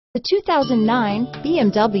The 2009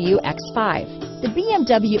 BMW X5. The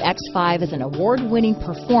BMW X5 is an award-winning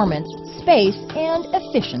performance, space, and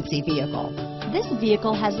efficiency vehicle. This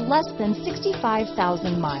vehicle has less than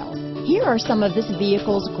 65,000 miles. Here are some of this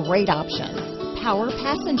vehicle's great options: power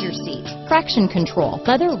passenger seat, traction control,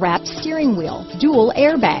 leather-wrapped steering wheel, dual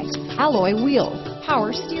airbags, alloy wheels,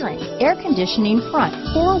 power steering, air conditioning front,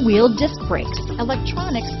 four-wheel disc brakes,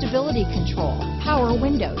 electronic stability control, power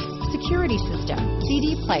windows, security system,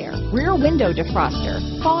 CD player, rear window defroster,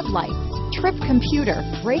 fog lights, trip computer,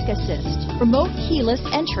 brake assist, remote keyless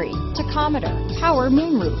entry, tachometer, power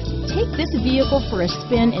moonroof. Take this vehicle for a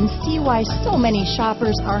spin and see why so many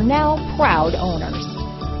shoppers are now proud owners.